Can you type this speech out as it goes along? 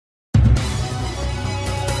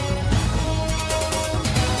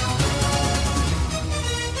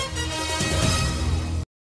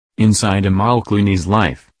Inside Amal Clooney's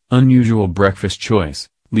life, unusual breakfast choice,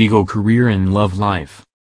 legal career and love life.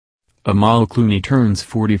 Amal Clooney turns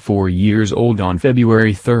 44 years old on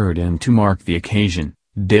February 3 and to mark the occasion,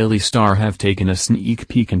 Daily Star have taken a sneak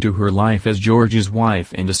peek into her life as George's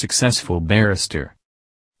wife and a successful barrister.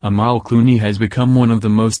 Amal Clooney has become one of the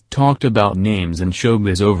most talked about names in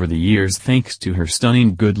showbiz over the years thanks to her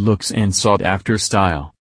stunning good looks and sought-after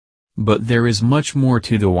style. But there is much more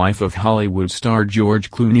to the wife of Hollywood star George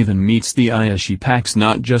Clooney than meets the eye, as she packs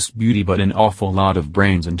not just beauty but an awful lot of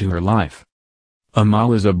brains into her life.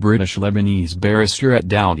 Amal is a British-Lebanese barrister at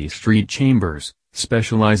Doughty Street Chambers,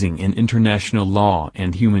 specializing in international law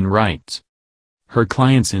and human rights. Her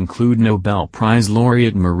clients include Nobel Prize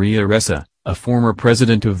laureate Maria Ressa, a former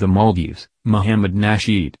president of the Maldives, Mohammed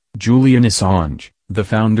Nasheed, Julian Assange, the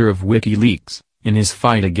founder of WikiLeaks, in his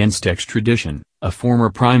fight against extradition, a former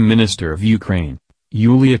Prime Minister of Ukraine,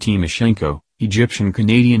 Yulia Tymoshenko,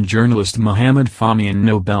 Egyptian-Canadian journalist Mohamed Fahmy and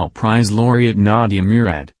Nobel Prize laureate Nadia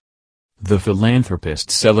Murad. The philanthropist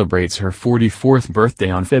celebrates her 44th birthday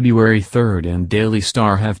on February 3 and Daily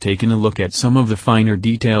Star have taken a look at some of the finer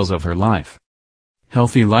details of her life.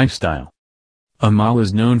 Healthy lifestyle. Amal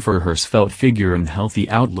is known for her svelte figure and healthy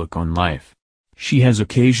outlook on life. She has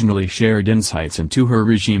occasionally shared insights into her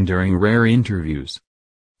regime during rare interviews.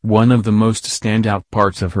 One of the most standout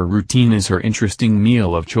parts of her routine is her interesting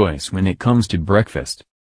meal of choice when it comes to breakfast.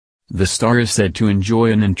 The star is said to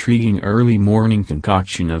enjoy an intriguing early morning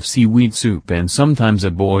concoction of seaweed soup and sometimes a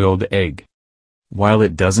boiled egg. While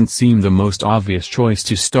it doesn't seem the most obvious choice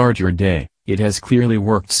to start your day, it has clearly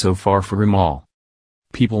worked so far for Amal.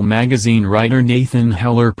 People magazine writer Nathan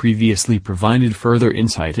Heller previously provided further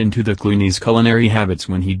insight into the Clooney's culinary habits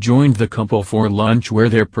when he joined the couple for lunch, where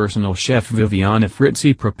their personal chef Viviana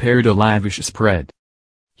Fritzi prepared a lavish spread.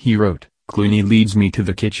 He wrote, "Clooney leads me to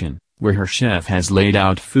the kitchen, where her chef has laid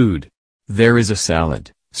out food. There is a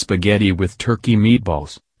salad, spaghetti with turkey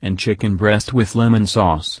meatballs, and chicken breast with lemon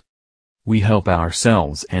sauce. We help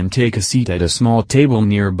ourselves and take a seat at a small table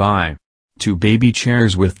nearby. 2 baby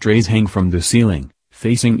chairs with trays hang from the ceiling,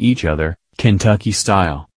 facing each other, Kentucky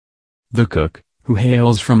style. The cook, who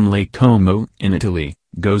hails from Lake Como in Italy,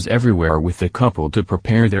 goes everywhere with the couple to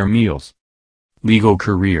prepare their meals." Legal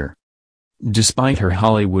career. Despite her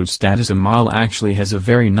Hollywood status, Amal actually has a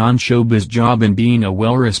very non-showbiz job in being a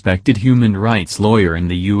well-respected human rights lawyer in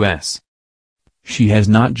the U.S. She has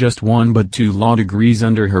not just 1 but 2 law degrees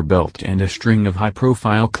under her belt and a string of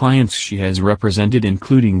high-profile clients she has represented,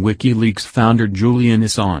 including WikiLeaks founder Julian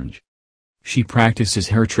Assange. She practices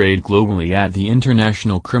her trade globally at the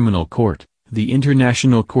International Criminal Court, the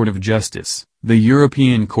International Court of Justice, the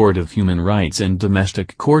European Court of Human Rights and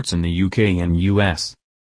domestic courts in the UK and US.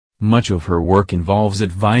 Much of her work involves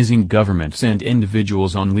advising governments and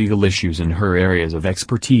individuals on legal issues in her areas of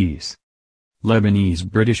expertise.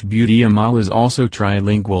 Lebanese-British beauty, Amal is also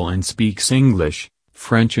trilingual and speaks English,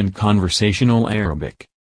 French and conversational Arabic.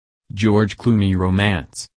 George Clooney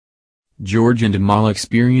romance. George and Amal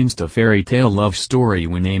experienced a fairy tale love story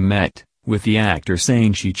when they met, with the actor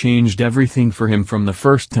saying she changed everything for him from the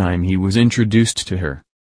first time he was introduced to her.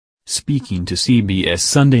 Speaking to CBS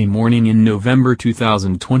Sunday Morning in November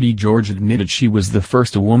 2020, George admitted she was the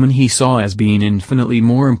first woman he saw as being infinitely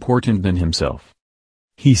more important than himself.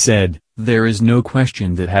 He said, "There is no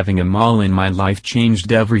question that having Amal in my life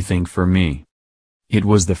changed everything for me. It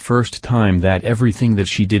was the first time that everything that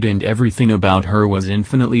she did and everything about her was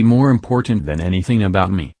infinitely more important than anything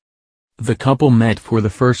about me." The couple met for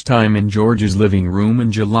the first time in George's living room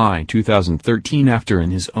in July 2013 after,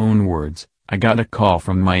 in his own words, "I got a call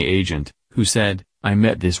from my agent, who said, 'I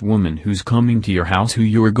met this woman who's coming to your house who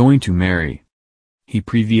you're going to marry.'" He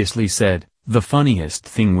previously said, "The funniest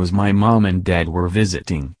thing was my mom and dad were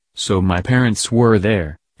visiting, so my parents were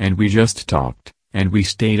there, and we just talked, and we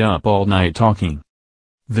stayed up all night talking.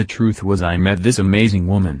 The truth was I met this amazing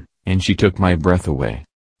woman, and she took my breath away.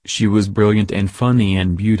 She was brilliant and funny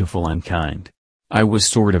and beautiful and kind. I was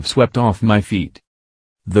sort of swept off my feet."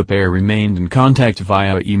 The pair remained in contact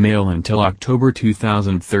via email until October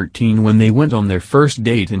 2013 when they went on their first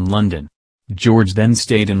date in London. George then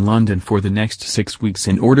stayed in London for the next 6 weeks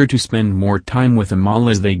in order to spend more time with Amal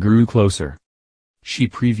as they grew closer. She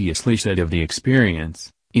previously said of the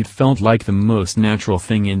experience, "It felt like the most natural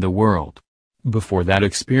thing in the world. Before that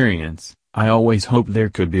experience, I always hoped there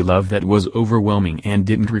could be love that was overwhelming and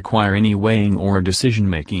didn't require any weighing or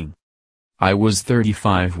decision-making. I was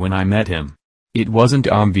 35 when I met him. It wasn't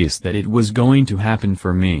obvious that it was going to happen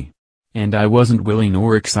for me. And I wasn't willing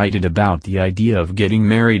or excited about the idea of getting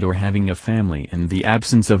married or having a family in the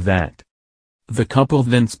absence of that." The couple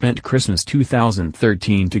then spent Christmas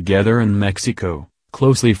 2013 together in Mexico,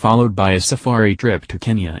 closely followed by a safari trip to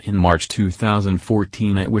Kenya in March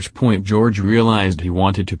 2014, at which point George realized he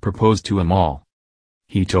wanted to propose to Amal.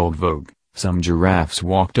 He told Vogue, "Some giraffes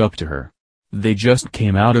walked up to her. They just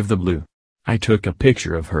came out of the blue. I took a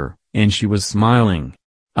picture of her, and she was smiling.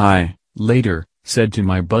 I, later, said to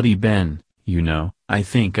my buddy Ben, I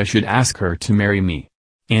think I should ask her to marry me.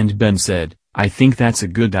 And Ben said, I think that's a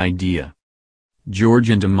good idea." George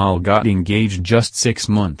and Amal got engaged just 6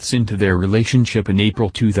 months into their relationship in April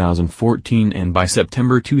 2014, and by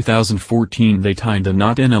September 2014 they tied the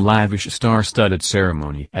knot in a lavish star-studded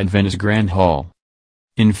ceremony at Venice Grand Hall.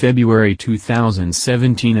 In February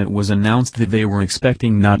 2017 it was announced that they were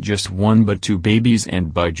expecting not just 1 but 2 babies,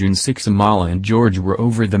 and by June 6 Amal and George were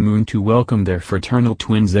over the moon to welcome their fraternal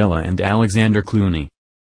twins Ella and Alexander Clooney.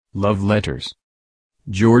 Love letters.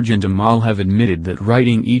 George and Amal have admitted that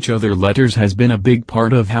writing each other letters has been a big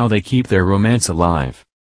part of how they keep their romance alive.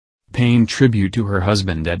 Paying tribute to her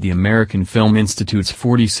husband at the American Film Institute's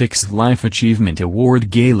 46th Life Achievement Award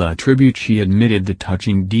Gala tribute, she admitted the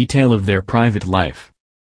touching detail of their private life.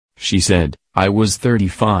 She said, "I was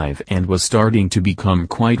 35 and was starting to become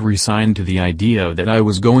quite resigned to the idea that I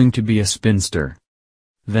was going to be a spinster.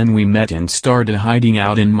 Then we met and started hiding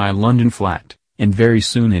out in my London flat, and very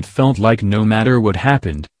soon it felt like no matter what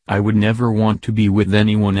happened, I would never want to be with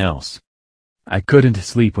anyone else. I couldn't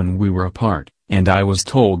sleep when we were apart, and I was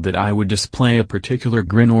told that I would display a particular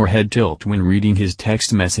grin or head tilt when reading his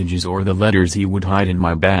text messages or the letters he would hide in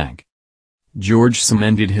my bag." George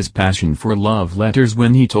cemented his passion for love letters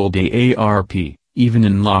when he told AARP, "Even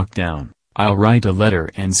in lockdown, I'll write a letter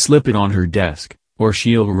and slip it on her desk, or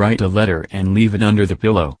she'll write a letter and leave it under the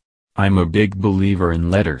pillow. I'm a big believer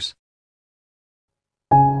in letters."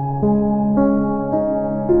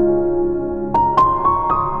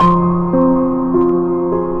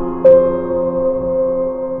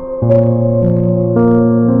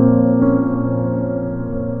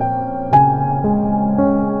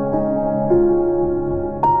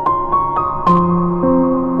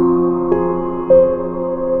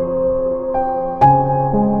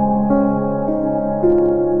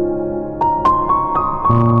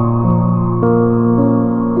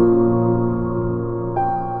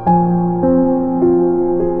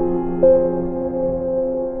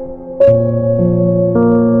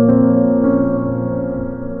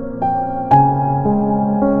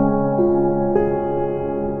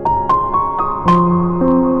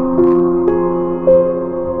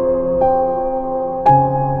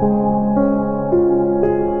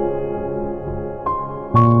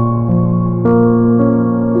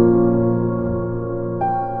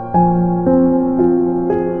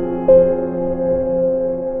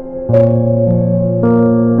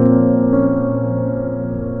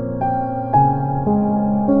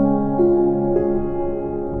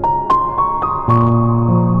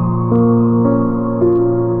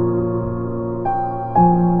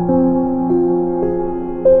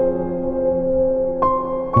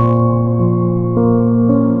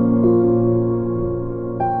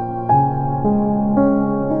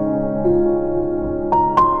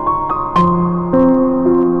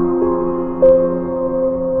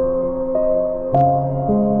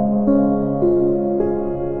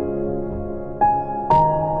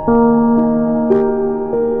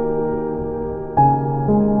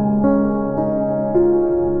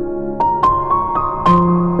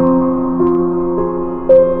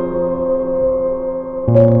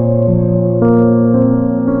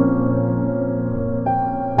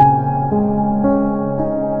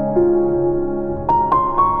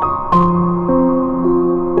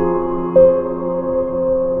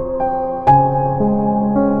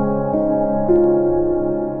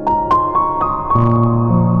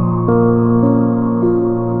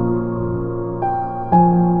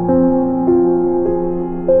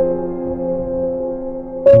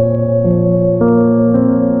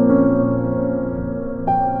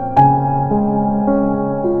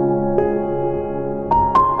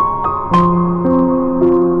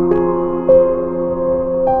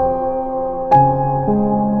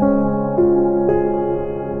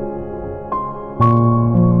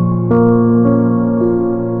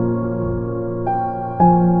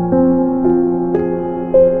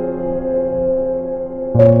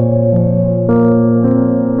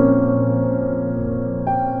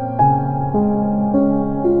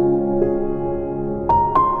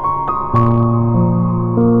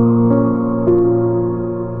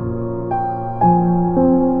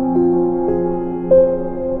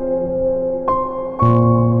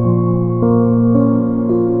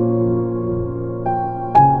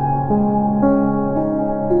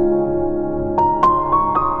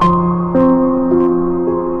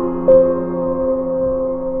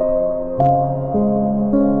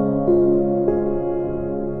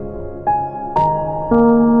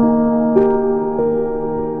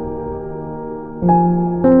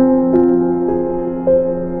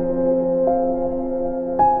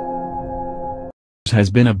 has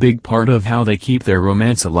been a big part of how they keep their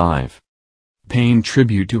romance alive. Paying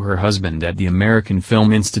tribute to her husband at the American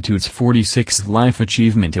Film Institute's 46th Life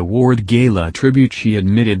Achievement Award Gala tribute, she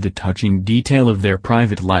admitted the touching detail of their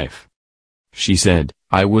private life. She said,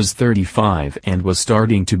 "I was 35 and was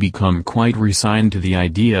starting to become quite resigned to the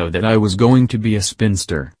idea that I was going to be a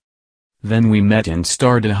spinster. Then we met and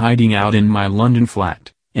started hiding out in my London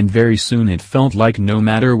flat, and very soon it felt like no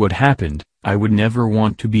matter what happened, I would never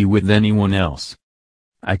want to be with anyone else.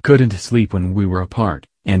 I couldn't sleep when we were apart,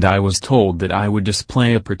 and I was told that I would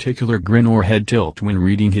display a particular grin or head tilt when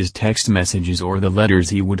reading his text messages or the letters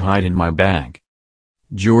he would hide in my bag."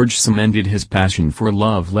 George cemented his passion for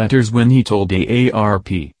love letters when he told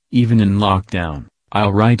AARP, "Even in lockdown,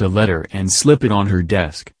 I'll write a letter and slip it on her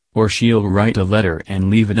desk, or she'll write a letter and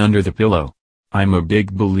leave it under the pillow. I'm a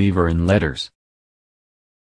big believer in letters."